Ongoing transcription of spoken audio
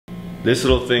This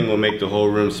little thing will make the whole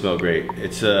room smell great.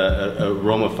 It's a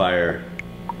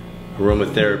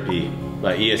Aromatherapy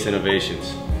by ES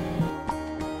Innovations.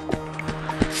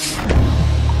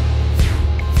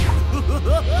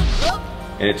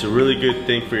 And it's a really good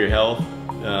thing for your health.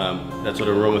 That's what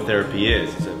aromatherapy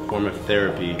is. It's a form of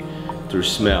therapy through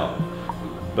smell.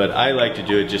 But I like to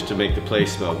do it just to make the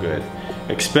place smell good.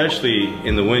 Especially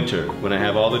in the winter when I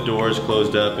have all the doors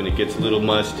closed up and it gets a little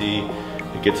musty.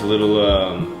 It gets a little,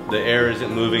 the air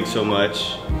isn't moving so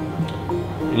much.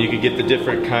 And you can get the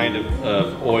different kind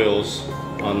of oils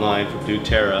online from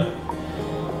DoTerra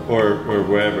or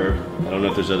wherever. I don't know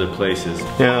if there's other places.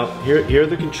 Now, here are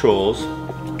the controls.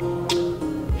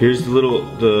 Here's the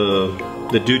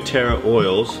DoTerra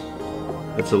oils.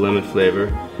 That's a lemon flavor.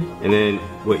 And then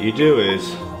what you do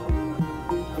is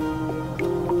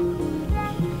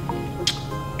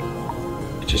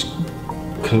it just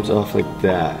comes off like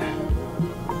that.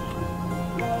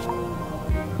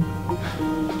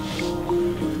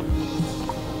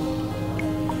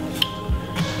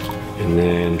 And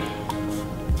then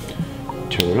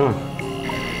turn it on.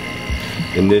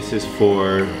 And this is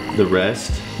for the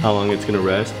rest, how long it's gonna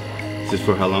rest. This is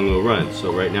for how long it'll run.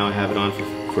 So right now I have it on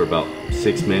for about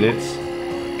 6 minutes.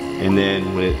 And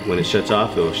then when it shuts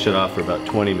off, it'll shut off for about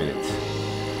 20 minutes.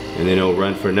 And then it'll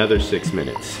run for another 6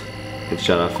 minutes. And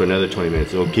shut off for another 20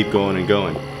 minutes. It'll keep going and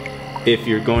going. If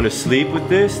you're going to sleep with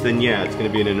this, then yeah, it's gonna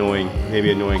be an annoying,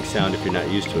 maybe annoying sound if you're not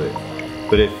used to it.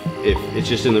 But if it's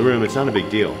just in the room, it's not a big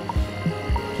deal.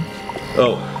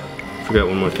 Oh, forgot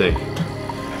one more thing.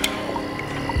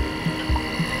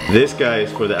 This guy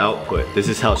is for the output. This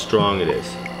is how strong it is.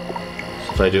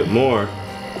 So if I do it more,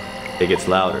 it gets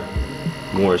louder.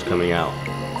 More is coming out.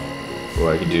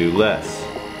 Or I could do less.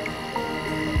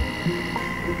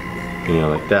 You know,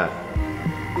 like that.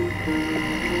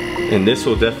 And this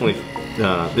will definitely,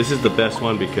 this is the best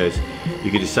one because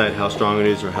you can decide how strong it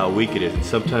is or how weak it is. And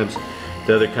sometimes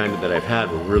the other kind that I've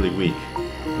had were really weak.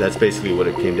 That's basically what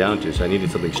it came down to. So I needed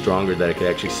something stronger that I could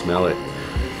actually smell it.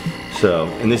 So,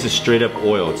 and this is straight up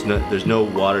oil. It's not, there's no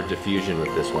water diffusion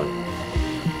with this one.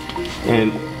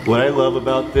 And what I love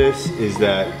about this is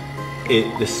that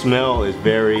the smell is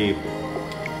very,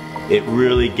 it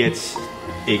really gets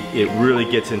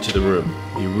into the room.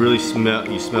 You really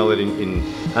smell it in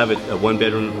I have a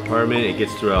 1-bedroom apartment. It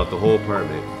gets throughout the whole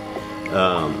apartment.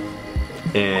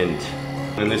 And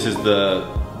this is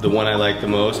the one I like the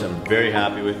most. I'm very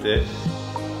happy with it.